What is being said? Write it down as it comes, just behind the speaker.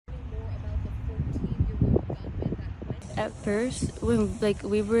At first, when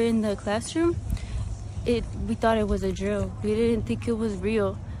we were in the classroom, we thought it was a drill. We didn't think it was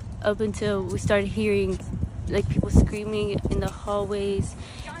real up until we started hearing like people screaming in the hallways,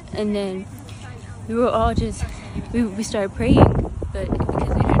 and then we were all just we started praying, but because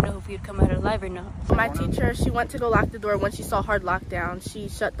we didn't know if we'd come out alive or not. My teacher, she went to go lock the door when she saw hard lockdown. She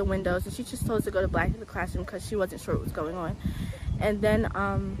shut the windows and she just told us to go back to the classroom because she wasn't sure what was going on. And then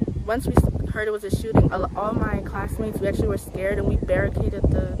once we heard it was a shooting, all my classmates, we actually were scared, and we barricaded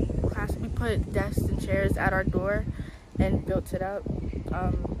the class. We put desks and chairs at our door and built it up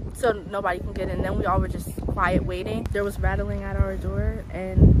so nobody can get in. Then we all were just quiet waiting. There was rattling at our door,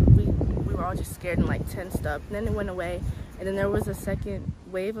 and we were all just scared and like tensed up. And then it went away, and then there was a second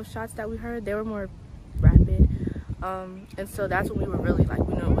wave of shots that we heard. They were more rapid, and so that's when we were really like,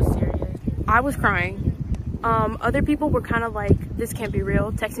 we knew it was serious. I was crying. Other people were kind of like, this can't be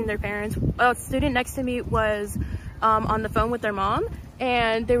real, texting their parents. A student next to me was on the phone with their mom,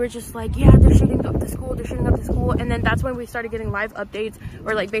 and they were just like, yeah, they're shooting up the school, they're shooting up the school. And then that's when we started getting live updates,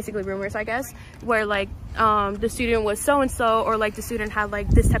 or like basically rumors, I guess, where like the student was so-and-so, or like the student had like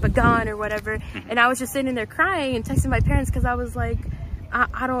this type of gun or whatever. And I was just sitting there crying and texting my parents because I was like,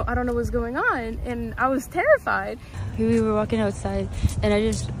 I don't know what's going on, and I was terrified. We were walking outside, and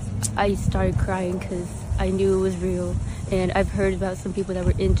I started crying because I knew it was real, and I've heard about some people that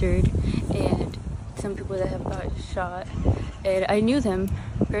were injured and some people that have got shot, and I knew them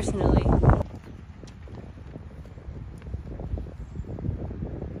personally.